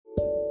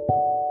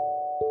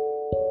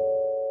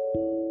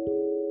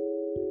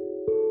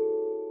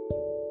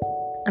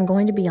I'm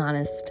going to be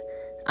honest.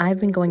 I've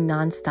been going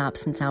nonstop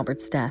since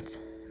Albert's death.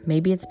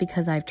 Maybe it's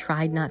because I've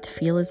tried not to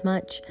feel as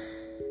much.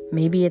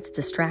 Maybe it's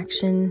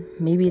distraction.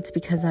 Maybe it's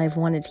because I've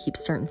wanted to keep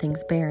certain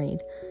things buried.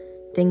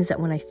 Things that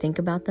when I think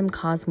about them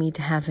cause me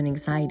to have an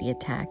anxiety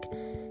attack.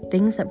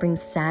 Things that bring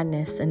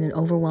sadness and an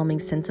overwhelming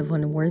sense of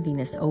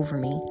unworthiness over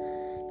me.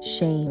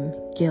 Shame,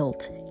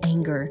 guilt,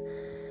 anger.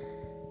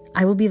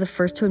 I will be the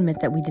first to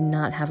admit that we did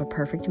not have a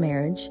perfect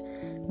marriage.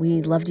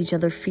 We loved each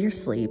other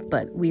fiercely,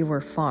 but we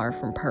were far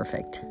from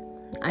perfect.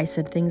 I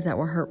said things that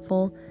were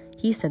hurtful.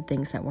 He said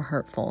things that were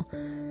hurtful.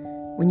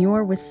 When you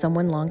are with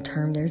someone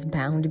long-term, there's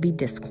bound to be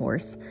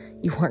discourse.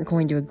 You aren't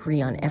going to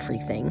agree on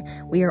everything.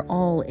 We are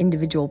all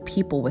individual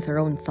people with our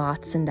own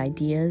thoughts and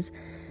ideas.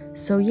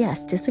 So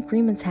yes,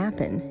 disagreements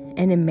happen.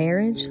 And in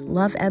marriage,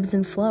 love ebbs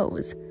and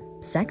flows.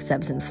 Sex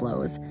ebbs and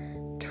flows.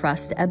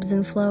 Trust ebbs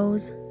and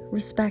flows.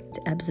 Respect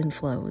ebbs and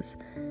flows.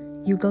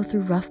 You go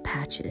through rough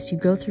patches. You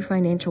go through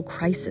financial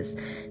crisis.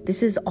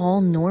 This is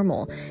all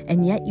normal.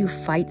 And yet you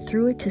fight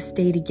through it to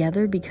stay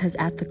together because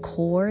at the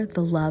core,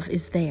 the love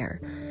is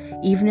there.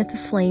 Even if the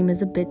flame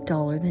is a bit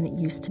duller than it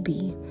used to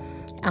be.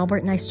 Albert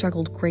and I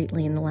struggled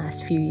greatly in the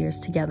last few years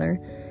together.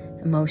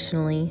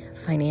 Emotionally,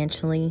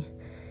 financially.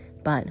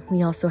 But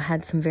we also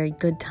had some very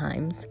good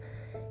times.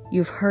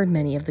 You've heard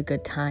many of the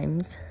good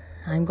times.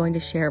 I'm going to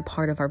share a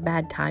part of our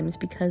bad times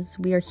because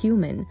we are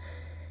human.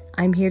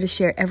 I'm here to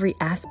share every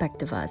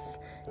aspect of us,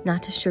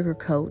 not to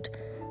sugarcoat.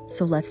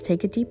 So let's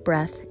take a deep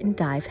breath and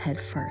dive head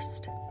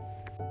first.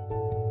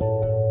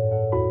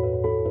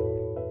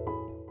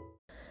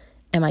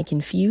 Am I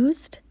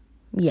confused?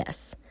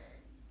 Yes.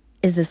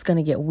 Is this going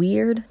to get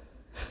weird?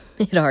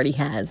 It already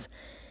has.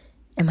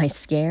 Am I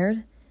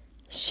scared?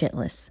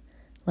 Shitless.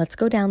 Let's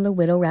go down the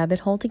widow rabbit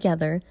hole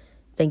together.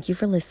 Thank you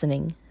for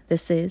listening.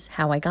 This is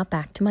How I Got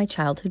Back to My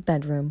Childhood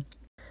Bedroom.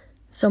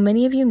 So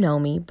many of you know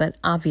me, but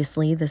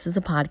obviously this is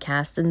a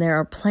podcast and there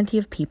are plenty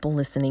of people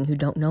listening who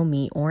don't know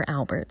me or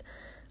Albert,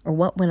 or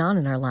what went on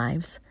in our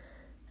lives.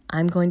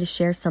 I'm going to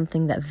share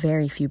something that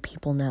very few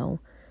people know.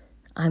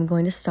 I'm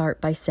going to start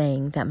by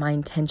saying that my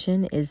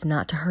intention is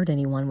not to hurt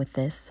anyone with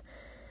this.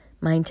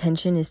 My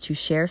intention is to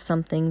share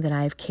something that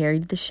I have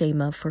carried the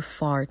shame of for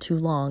far too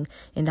long,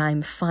 and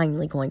I'm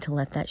finally going to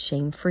let that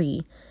shame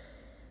free.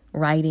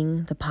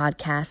 Writing, the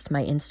podcast,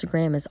 my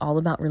Instagram is all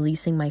about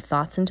releasing my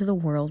thoughts into the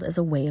world as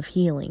a way of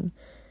healing.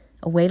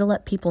 A way to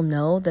let people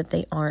know that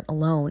they aren't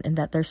alone and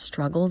that their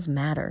struggles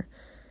matter.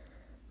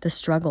 The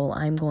struggle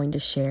I'm going to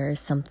share is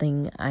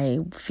something I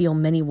feel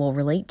many will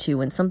relate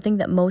to and something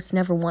that most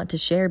never want to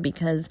share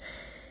because,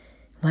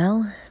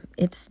 well,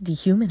 it's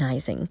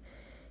dehumanizing.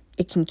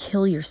 It can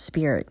kill your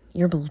spirit,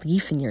 your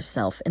belief in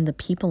yourself, and the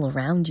people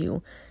around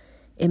you.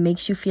 It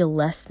makes you feel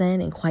less than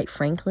and, quite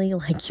frankly,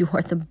 like you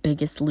are the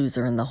biggest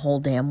loser in the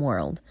whole damn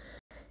world.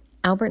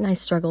 Albert and I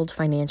struggled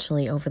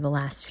financially over the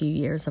last few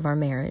years of our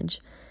marriage.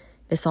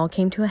 This all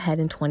came to a head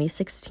in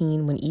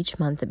 2016 when each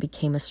month it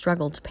became a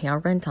struggle to pay our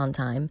rent on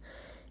time,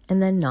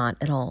 and then not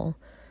at all,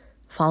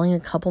 falling a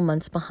couple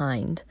months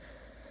behind.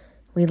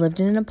 We lived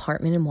in an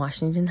apartment in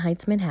Washington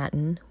Heights,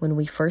 Manhattan. When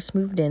we first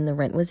moved in, the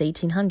rent was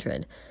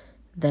 $1,800.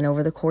 Then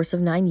over the course of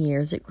 9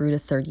 years, it grew to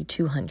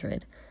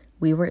 $3,200.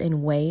 We were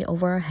in way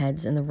over our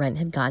heads and the rent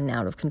had gotten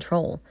out of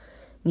control.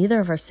 Neither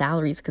of our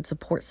salaries could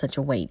support such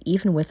a weight.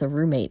 Even with a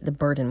roommate, the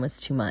burden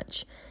was too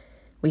much.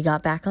 We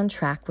got back on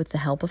track with the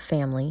help of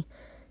family.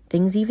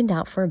 Things evened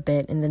out for a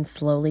bit and then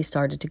slowly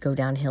started to go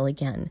downhill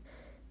again.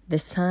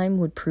 This time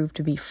would prove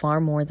to be far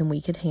more than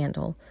we could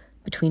handle.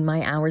 Between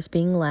my hours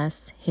being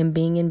less, him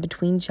being in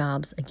between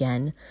jobs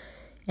again,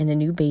 and a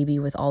new baby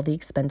with all the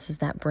expenses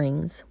that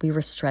brings, we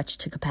were stretched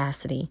to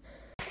capacity.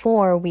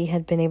 Before, we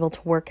had been able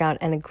to work out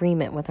an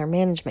agreement with our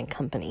management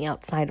company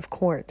outside of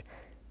court.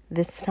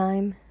 This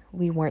time,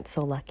 we weren't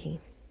so lucky.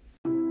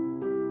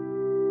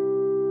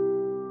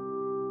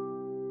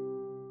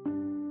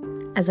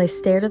 As I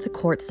stared at the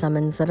court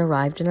summons that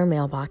arrived in our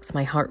mailbox,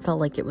 my heart felt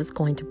like it was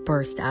going to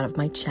burst out of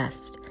my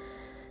chest.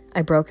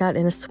 I broke out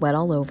in a sweat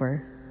all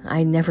over.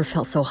 I never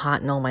felt so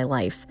hot in all my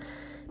life.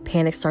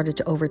 Panic started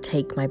to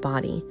overtake my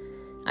body.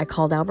 I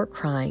called Albert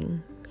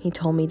crying. He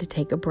told me to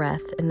take a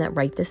breath and that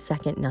right this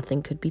second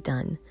nothing could be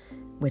done,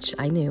 which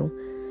I knew.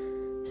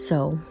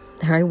 So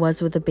there I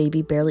was with a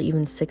baby barely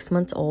even 6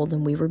 months old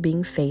and we were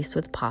being faced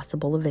with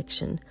possible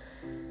eviction.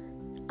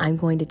 I'm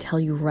going to tell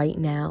you right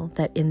now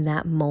that in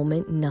that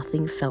moment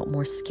nothing felt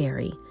more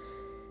scary.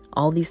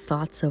 All these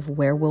thoughts of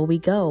where will we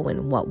go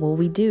and what will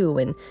we do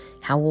and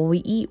how will we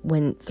eat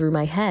went through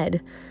my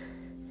head.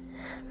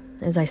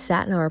 As I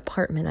sat in our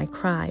apartment, I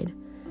cried.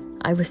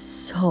 I was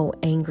so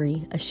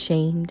angry,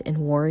 ashamed, and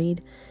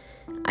worried.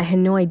 I had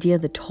no idea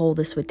the toll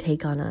this would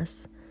take on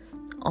us.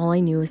 All I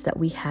knew is that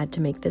we had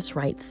to make this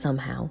right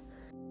somehow.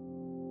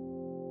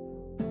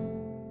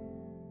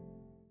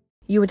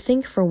 You would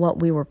think for what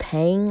we were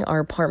paying, our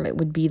apartment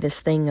would be this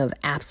thing of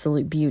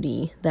absolute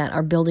beauty, that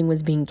our building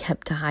was being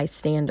kept to high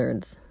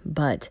standards,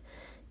 but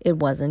it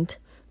wasn't.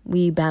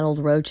 We battled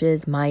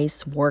roaches,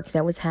 mice, work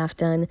that was half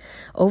done.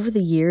 Over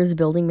the years,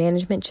 building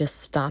management just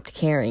stopped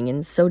caring,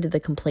 and so did the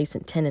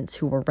complacent tenants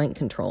who were rent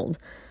controlled,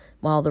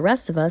 while the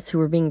rest of us who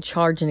were being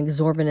charged an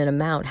exorbitant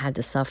amount had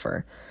to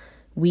suffer.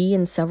 We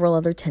and several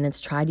other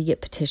tenants tried to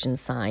get petitions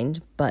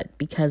signed, but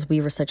because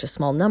we were such a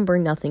small number,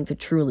 nothing could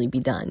truly be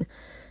done.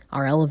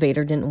 Our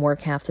elevator didn't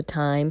work half the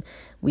time.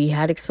 We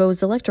had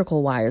exposed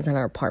electrical wires in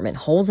our apartment,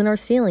 holes in our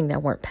ceiling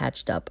that weren't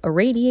patched up, a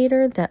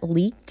radiator that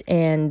leaked,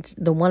 and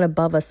the one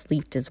above us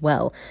leaked as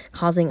well,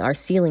 causing our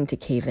ceiling to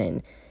cave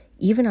in.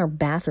 Even our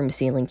bathroom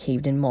ceiling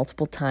caved in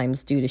multiple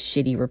times due to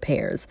shitty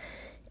repairs.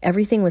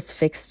 Everything was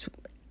fixed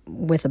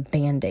with a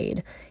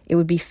Band-Aid. It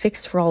would be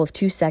fixed for all of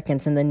 2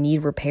 seconds and then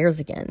need repairs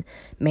again.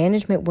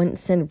 Management wouldn't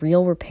send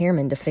real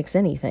repairmen to fix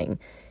anything.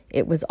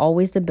 It was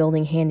always the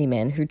building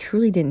handyman who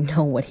truly didn't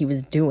know what he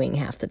was doing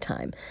half the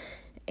time.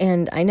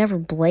 And I never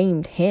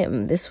blamed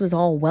him. This was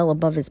all well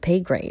above his pay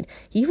grade.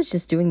 He was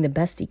just doing the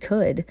best he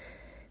could.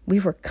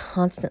 We were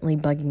constantly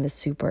bugging the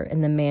super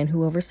and the man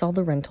who oversaw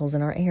the rentals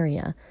in our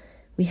area.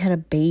 We had a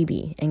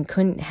baby and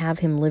couldn't have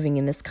him living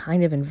in this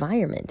kind of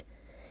environment.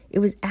 It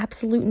was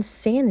absolute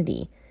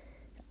insanity.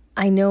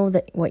 I know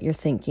that what you're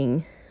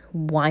thinking,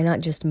 why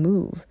not just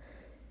move?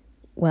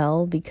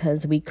 Well,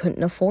 because we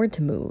couldn't afford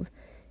to move.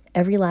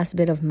 Every last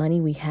bit of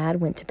money we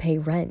had went to pay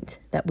rent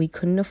that we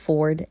couldn't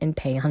afford and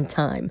pay on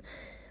time.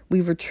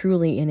 We were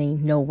truly in a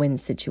no-win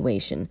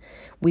situation.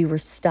 We were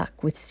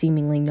stuck with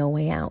seemingly no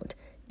way out.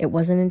 It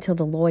wasn't until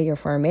the lawyer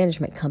for our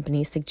management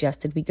company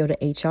suggested we go to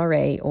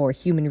HRA, or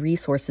Human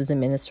Resources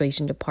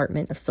Administration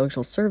Department of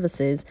Social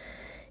Services,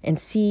 and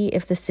see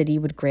if the city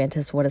would grant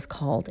us what is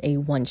called a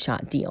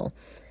one-shot deal.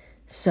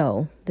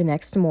 So, the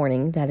next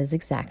morning, that is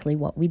exactly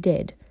what we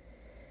did.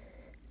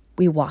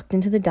 We walked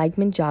into the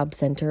Dyckman Job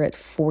Center at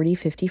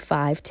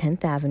 4055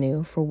 10th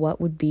Avenue for what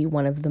would be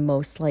one of the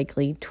most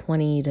likely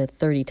 20 to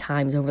 30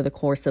 times over the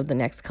course of the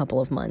next couple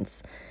of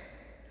months.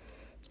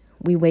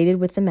 We waited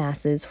with the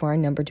masses for our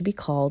number to be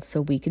called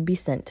so we could be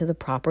sent to the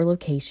proper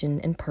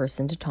location and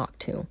person to talk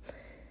to.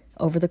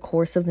 Over the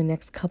course of the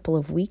next couple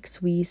of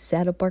weeks, we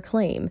set up our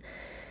claim.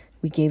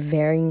 We gave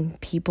varying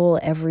people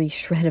every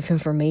shred of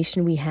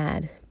information we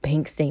had.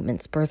 Bank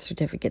statements, birth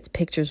certificates,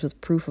 pictures with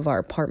proof of our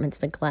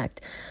apartment's neglect,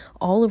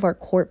 all of our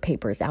court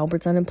papers,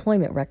 Albert's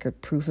unemployment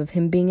record, proof of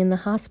him being in the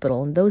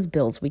hospital, and those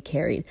bills we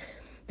carried.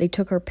 They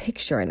took our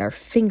picture and our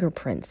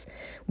fingerprints.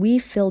 We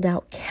filled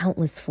out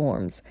countless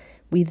forms.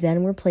 We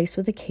then were placed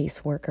with a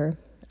caseworker,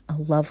 a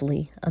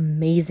lovely,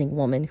 amazing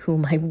woman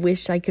whom I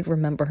wish I could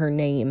remember her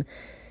name.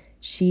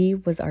 She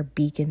was our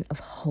beacon of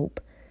hope.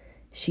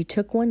 She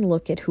took one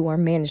look at who our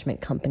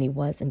management company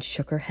was and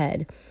shook her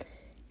head.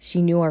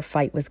 She knew our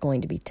fight was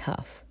going to be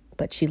tough,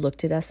 but she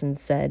looked at us and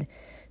said,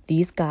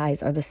 "These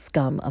guys are the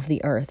scum of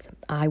the earth.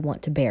 I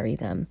want to bury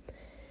them."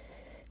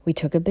 We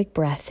took a big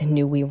breath and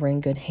knew we were in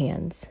good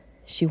hands.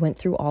 She went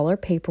through all our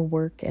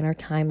paperwork and our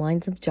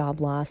timelines of job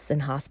loss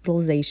and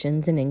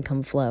hospitalizations and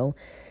income flow,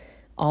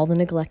 all the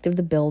neglect of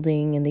the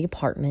building and the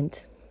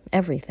apartment,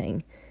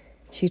 everything.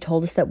 She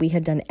told us that we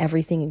had done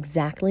everything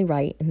exactly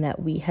right and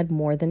that we had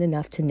more than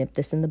enough to nip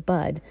this in the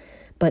bud,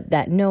 but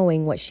that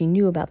knowing what she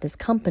knew about this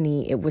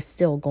company, it was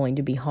still going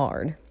to be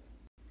hard.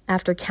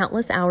 After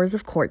countless hours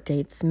of court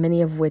dates,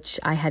 many of which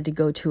I had to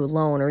go to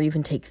alone or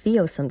even take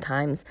Theo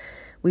sometimes,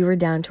 we were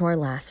down to our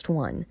last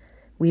one.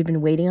 We had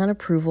been waiting on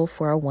approval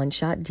for our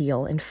one-shot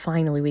deal, and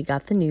finally we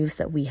got the news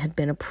that we had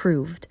been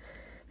approved.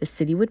 The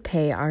city would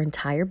pay our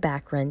entire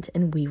back rent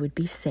and we would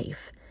be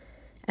safe.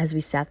 As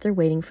we sat there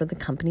waiting for the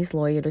company's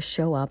lawyer to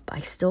show up, I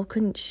still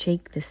couldn't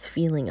shake this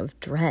feeling of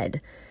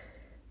dread.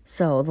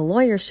 So the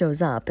lawyer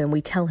shows up and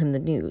we tell him the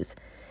news.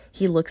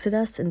 He looks at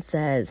us and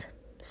says,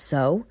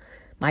 "So,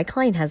 my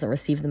client hasn't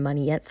received the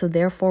money yet, so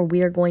therefore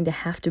we are going to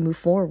have to move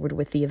forward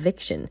with the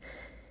eviction."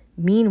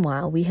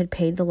 Meanwhile, we had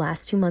paid the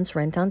last 2 months'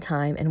 rent on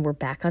time and were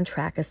back on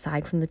track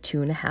aside from the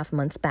 2.5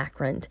 months back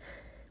rent,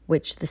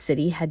 which the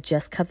city had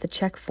just cut the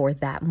check for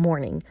that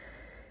morning.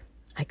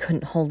 I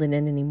couldn't hold it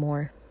in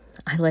anymore.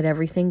 I let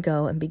everything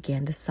go and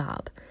began to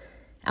sob.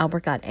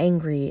 Albert got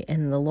angry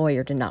and the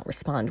lawyer did not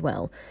respond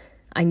well.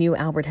 I knew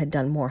Albert had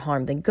done more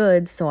harm than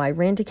good, so I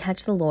ran to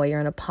catch the lawyer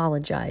and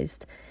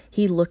apologized.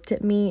 He looked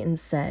at me and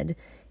said,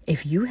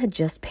 "If you had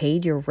just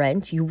paid your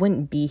rent, you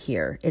wouldn't be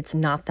here. It's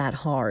not that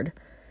hard."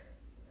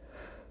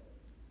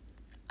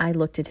 I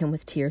looked at him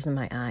with tears in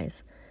my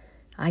eyes.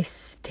 I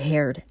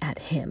stared at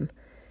him.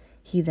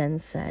 He then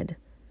said,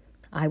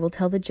 "I will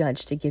tell the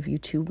judge to give you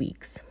 2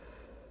 weeks."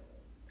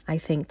 I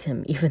thanked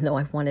him, even though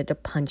I wanted to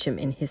punch him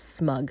in his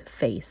smug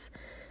face.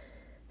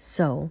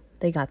 So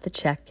they got the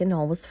check and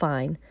all was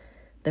fine.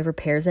 The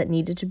repairs that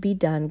needed to be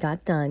done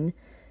got done.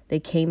 They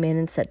came in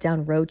and set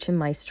down roach and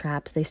mice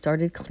traps. They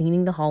started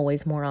cleaning the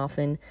hallways more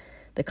often.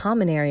 The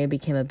common area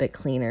became a bit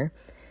cleaner.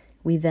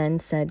 We then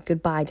said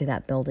goodbye to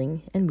that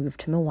building and moved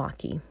to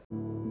Milwaukee.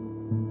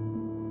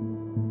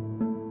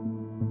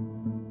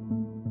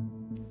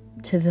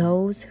 To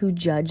those who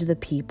judge the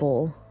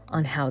people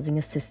on housing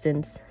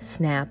assistance,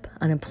 SNAP,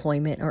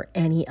 unemployment, or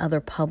any other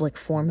public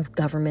form of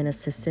government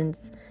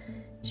assistance,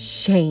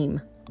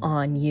 shame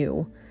on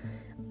you.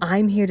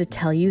 I'm here to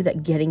tell you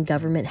that getting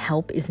government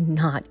help is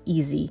not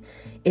easy.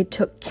 It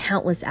took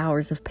countless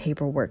hours of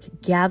paperwork,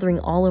 gathering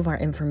all of our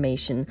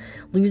information,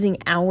 losing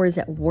hours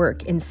at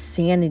work,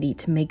 insanity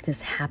to make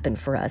this happen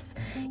for us.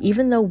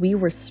 Even though we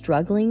were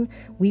struggling,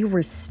 we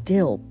were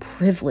still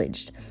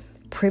privileged.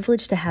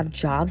 Privileged to have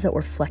jobs that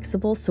were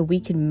flexible so we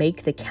could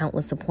make the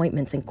countless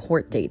appointments and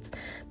court dates.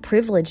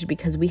 Privileged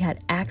because we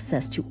had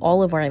access to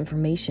all of our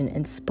information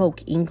and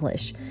spoke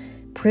English.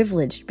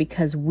 Privileged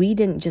because we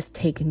didn't just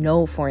take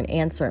no for an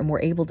answer and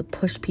were able to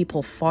push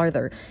people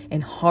farther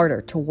and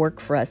harder to work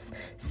for us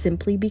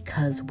simply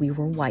because we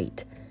were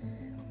white.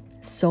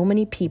 So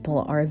many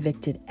people are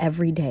evicted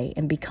every day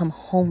and become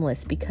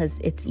homeless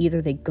because it's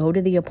either they go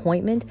to the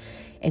appointment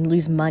and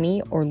lose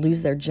money or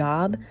lose their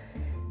job,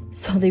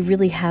 so they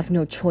really have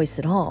no choice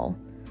at all.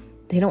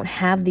 They don't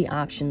have the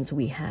options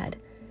we had.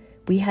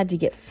 We had to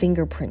get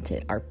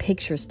fingerprinted, our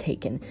pictures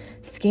taken,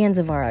 scans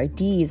of our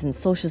IDs and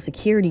social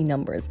security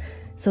numbers.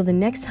 So the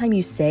next time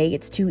you say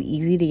it's too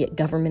easy to get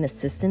government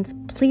assistance,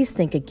 please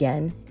think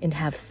again and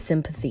have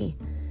sympathy.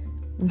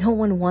 No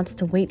one wants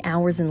to wait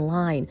hours in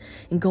line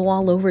and go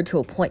all over to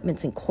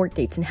appointments and court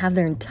dates and have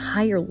their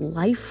entire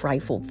life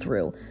rifled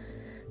through.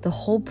 The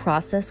whole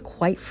process,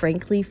 quite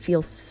frankly,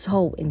 feels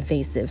so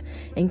invasive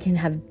and can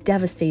have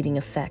devastating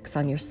effects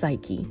on your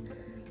psyche.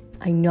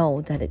 I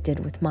know that it did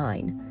with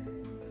mine.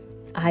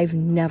 I've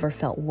never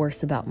felt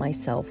worse about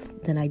myself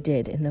than I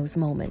did in those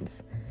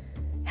moments.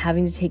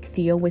 Having to take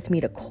Theo with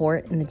me to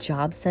court in the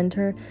job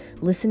center,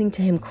 listening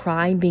to him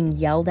cry and being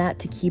yelled at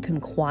to keep him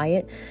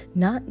quiet,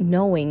 not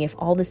knowing if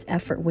all this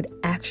effort would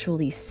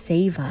actually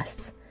save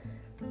us.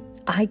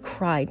 I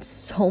cried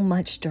so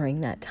much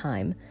during that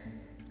time.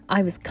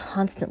 I was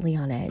constantly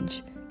on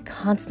edge,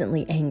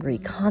 constantly angry,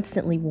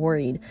 constantly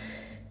worried.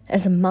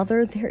 As a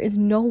mother, there is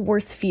no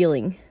worse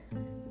feeling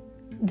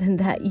than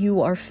that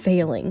you are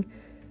failing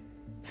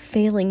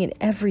in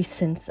every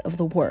sense of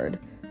the word.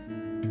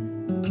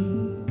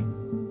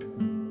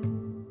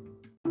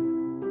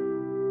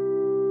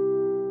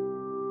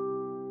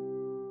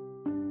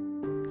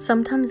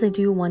 Sometimes I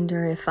do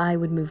wonder if I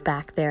would move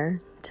back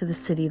there, to the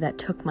city that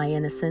took my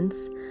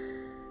innocence,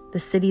 the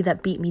city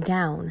that beat me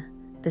down,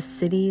 the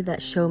city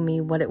that showed me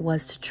what it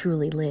was to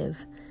truly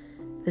live,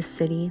 the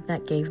city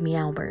that gave me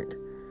Albert.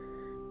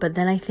 But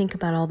then I think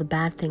about all the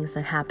bad things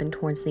that happened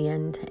towards the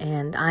end,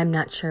 and I'm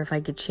not sure if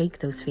I could shake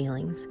those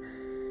feelings.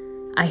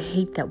 I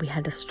hate that we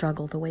had to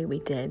struggle the way we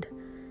did.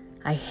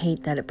 I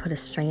hate that it put a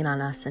strain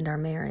on us and our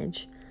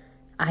marriage.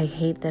 I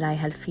hate that I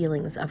had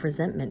feelings of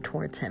resentment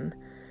towards him.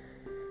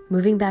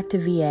 Moving back to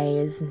VA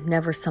is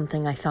never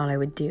something I thought I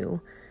would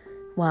do.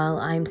 While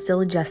I'm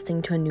still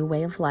adjusting to a new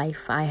way of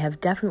life, I have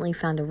definitely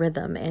found a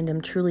rhythm and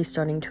am truly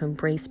starting to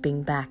embrace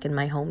being back in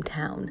my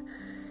hometown.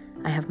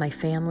 I have my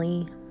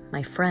family,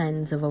 my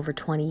friends of over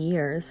 20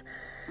 years.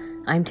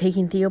 I'm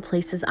taking Theo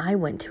places I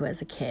went to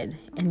as a kid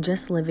and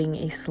just living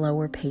a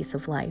slower pace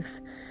of life.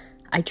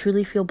 I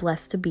truly feel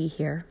blessed to be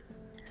here.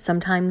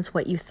 Sometimes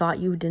what you thought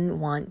you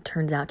didn't want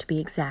turns out to be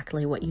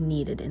exactly what you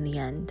needed in the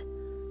end.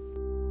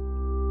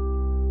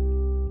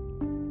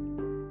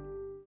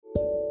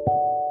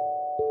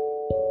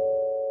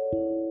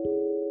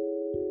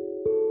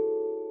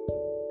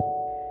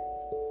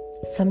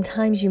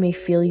 Sometimes you may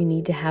feel you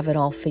need to have it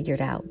all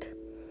figured out.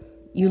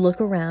 You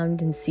look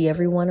around and see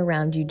everyone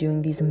around you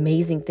doing these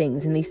amazing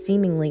things, and they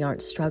seemingly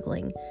aren't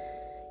struggling.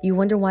 You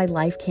wonder why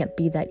life can't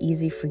be that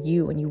easy for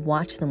you, and you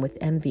watch them with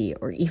envy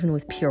or even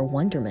with pure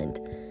wonderment.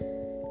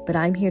 But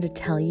I'm here to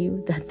tell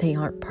you that they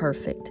aren't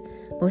perfect.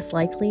 Most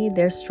likely,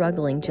 they're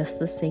struggling just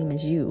the same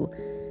as you.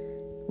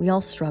 We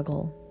all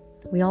struggle.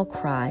 We all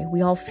cry.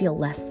 We all feel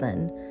less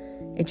than.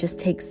 It just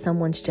takes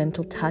someone's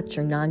gentle touch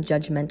or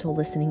non-judgmental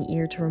listening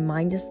ear to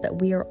remind us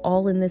that we are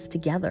all in this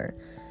together.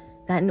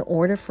 That in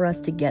order for us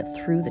to get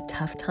through the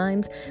tough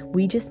times,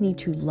 we just need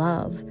to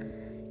love,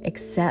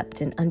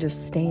 accept, and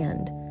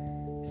understand.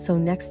 So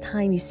next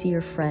time you see your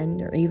friend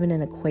or even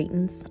an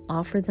acquaintance,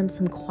 offer them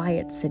some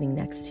quiet sitting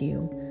next to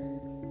you.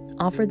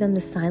 Offer them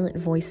the silent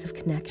voice of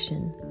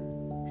connection.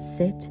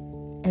 Sit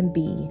and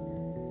be.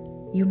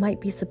 You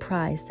might be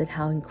surprised at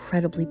how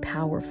incredibly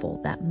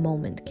powerful that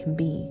moment can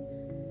be.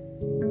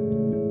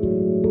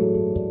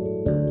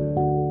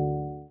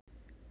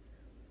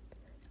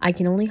 I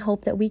can only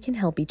hope that we can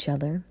help each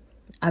other.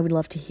 I would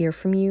love to hear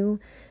from you,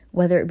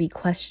 whether it be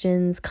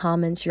questions,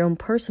 comments, your own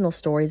personal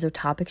stories, or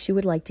topics you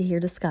would like to hear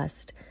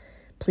discussed.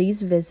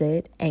 Please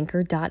visit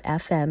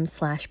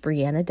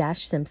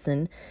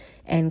anchor.fm/Brianna-Simpson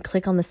and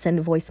click on the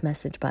send voice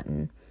message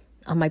button.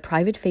 On my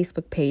private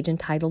Facebook page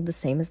entitled the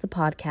same as the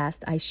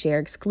podcast, I share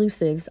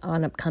exclusives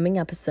on upcoming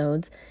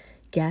episodes,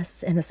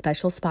 guests, and a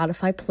special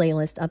Spotify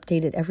playlist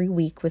updated every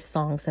week with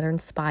songs that are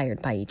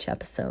inspired by each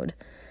episode.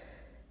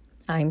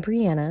 I'm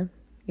Brianna,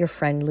 your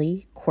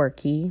friendly,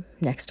 quirky,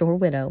 next-door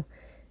widow.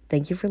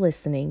 Thank you for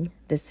listening.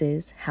 This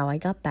is How I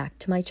Got Back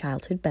to My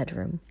Childhood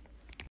Bedroom.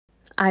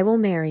 I will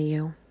marry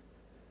you.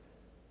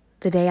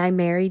 The day I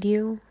married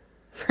you,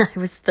 I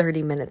was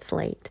 30 minutes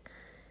late.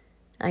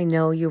 I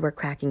know you were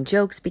cracking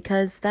jokes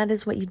because that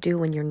is what you do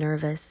when you're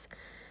nervous.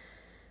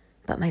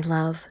 But my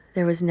love,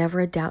 there was never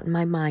a doubt in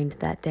my mind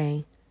that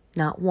day,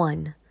 not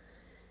one.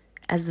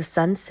 As the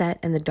sun set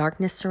and the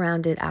darkness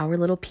surrounded our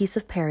little piece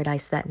of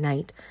paradise that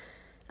night,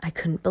 I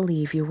couldn't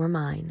believe you were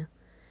mine.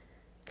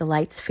 The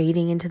lights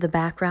fading into the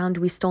background,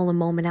 we stole a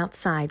moment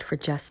outside for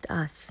just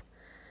us.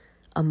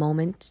 A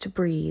moment to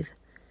breathe,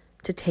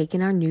 to take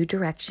in our new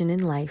direction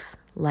in life,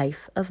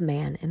 life of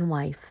man and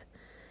wife.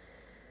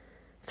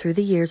 Through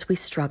the years we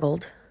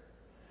struggled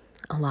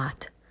a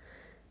lot.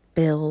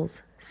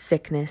 Bills,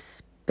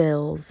 sickness,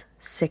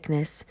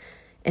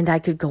 and I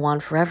could go on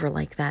forever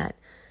like that.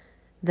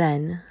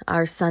 Then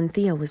our son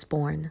Theo was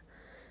born,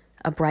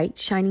 a bright,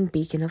 shining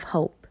beacon of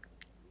hope.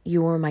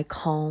 You were my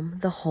calm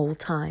the whole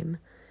time.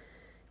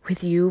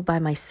 With you by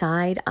my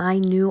side, I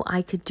knew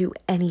I could do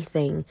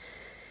anything.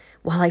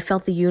 While I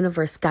felt the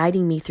universe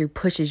guiding me through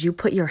pushes, you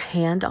put your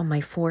hand on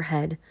my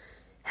forehead,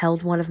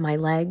 held one of my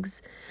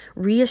legs,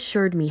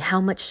 reassured me how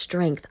much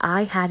strength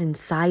I had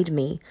inside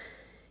me.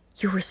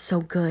 You were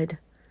so good,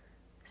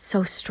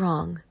 so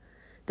strong,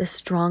 the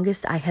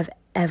strongest I have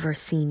ever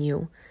seen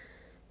you.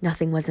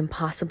 Nothing was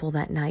impossible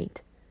that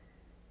night.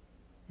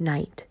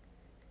 Night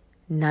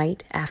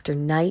after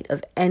night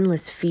of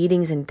endless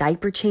feedings and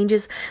diaper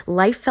changes,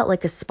 life felt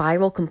like a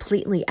spiral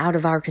completely out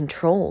of our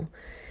control.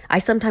 I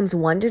sometimes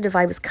wondered if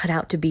I was cut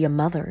out to be a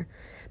mother.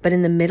 But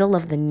in the middle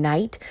of the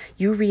night,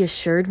 you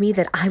reassured me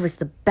that I was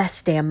the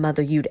best damn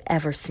mother you'd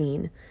ever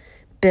seen.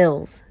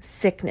 Bills,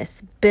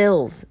 sickness.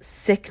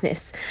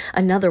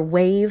 Another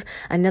wave,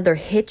 another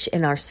hitch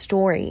in our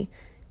story.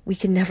 We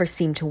could never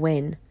seem to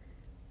win.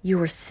 You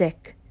were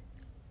sick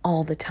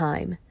all the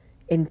time,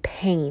 in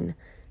pain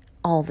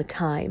all the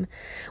time.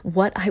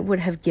 What I would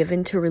have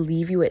given to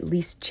relieve you at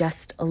least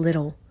just a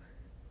little.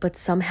 But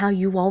somehow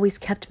you always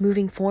kept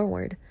moving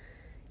forward.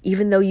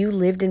 Even though you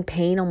lived in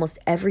pain almost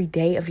every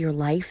day of your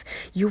life,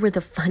 you were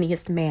the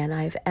funniest man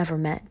I have ever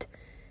met.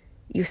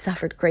 You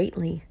suffered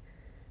greatly.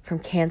 From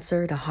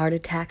cancer to heart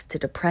attacks to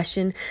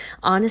depression.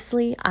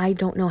 Honestly, I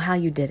don't know how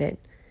you did it.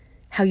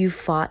 How you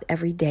fought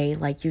every day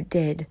like you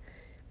did.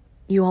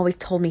 You always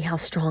told me how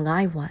strong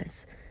I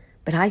was.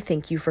 But I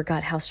think you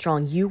forgot how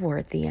strong you were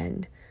at the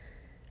end.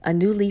 A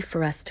new leaf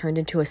for us turned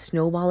into a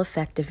snowball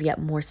effect of yet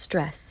more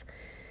stress.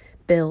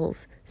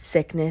 Bills,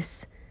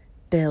 sickness.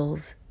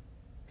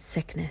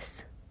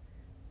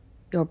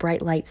 Your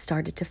bright light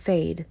started to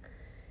fade.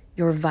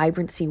 Your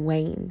vibrancy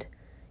waned.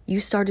 You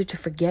started to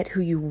forget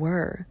who you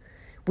were.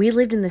 We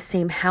lived in the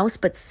same house,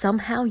 but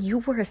somehow you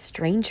were a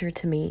stranger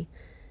to me.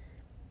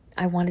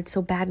 I wanted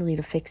so badly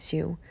to fix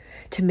you,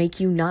 to make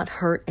you not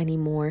hurt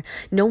anymore.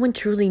 No one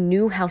truly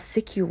knew how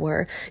sick you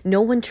were. No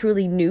one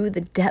truly knew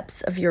the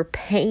depths of your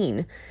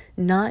pain,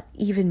 not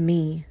even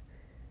me.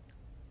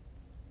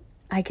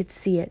 I could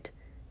see it,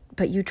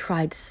 but you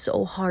tried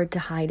so hard to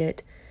hide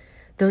it.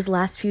 Those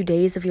last few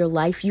days of your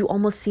life, you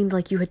almost seemed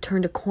like you had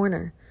turned a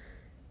corner.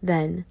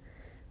 Then,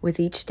 with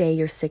each day,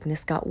 your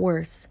sickness got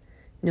worse.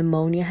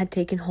 Pneumonia had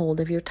taken hold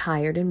of your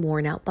tired and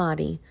worn-out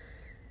body.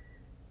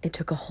 It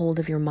took a hold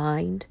of your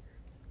mind,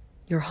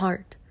 your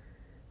heart.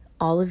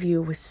 All of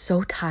you was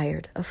so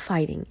tired of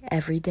fighting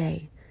every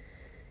day.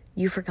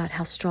 You forgot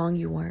how strong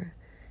you were,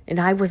 and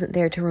I wasn't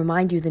there to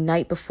remind you the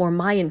night before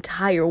my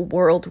entire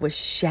world was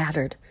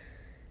shattered.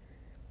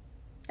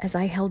 As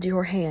I held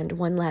your hand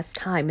one last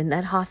time in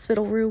that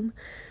hospital room,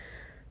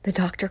 the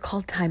doctor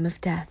called time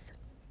of death,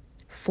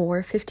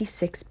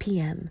 4:56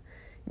 p.m.,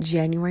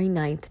 January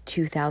 9th,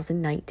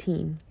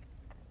 2019.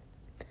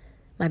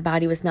 My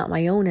body was not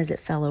my own as it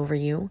fell over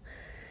you.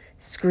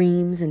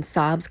 Screams and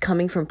sobs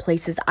coming from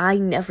places I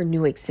never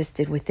knew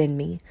existed within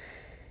me.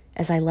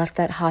 As I left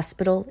that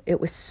hospital, it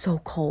was so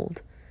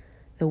cold.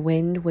 The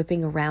wind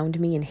whipping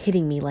around me and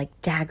hitting me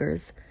like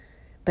daggers.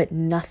 But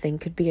nothing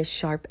could be as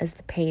sharp as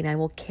the pain I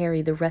will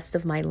carry the rest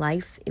of my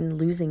life in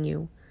losing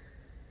you.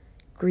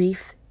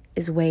 Grief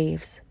is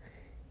waves.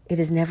 It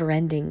is never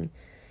ending.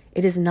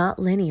 It is not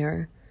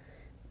linear.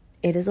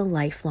 It is a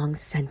lifelong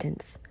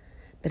sentence.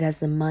 But as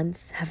the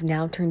months have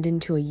now turned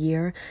into a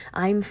year,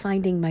 I'm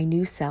finding my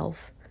new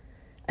self.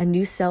 A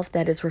new self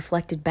that is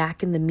reflected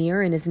back in the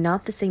mirror and is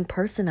not the same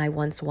person I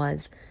once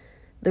was.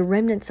 The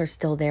remnants are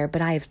still there,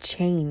 but I have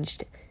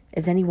changed,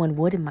 as anyone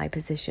would in my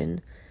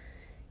position.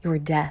 Your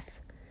death,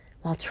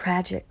 while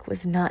tragic,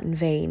 was not in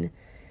vain.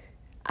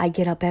 I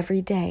get up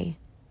every day.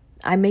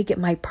 I make it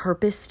my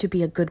purpose to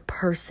be a good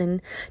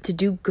person, to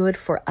do good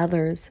for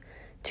others,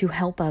 to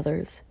help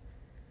others.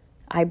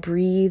 I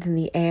breathe in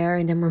the air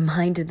and am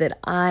reminded that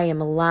I am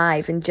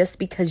alive, and just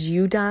because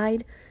you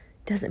died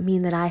doesn't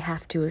mean that I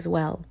have to as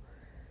well.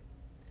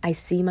 I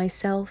see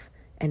myself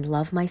and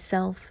love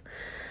myself.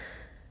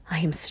 I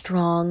am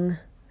strong,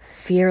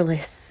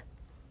 fearless,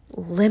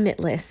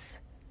 limitless,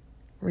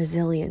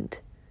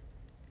 resilient.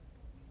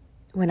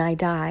 When I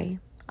die,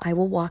 I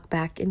will walk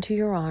back into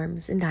your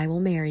arms and I will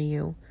marry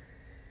you.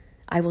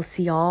 I will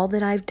see all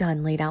that I've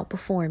done laid out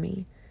before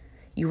me.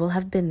 You will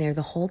have been there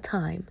the whole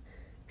time,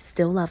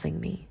 still loving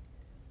me.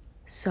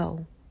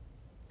 So,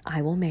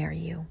 I will marry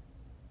you.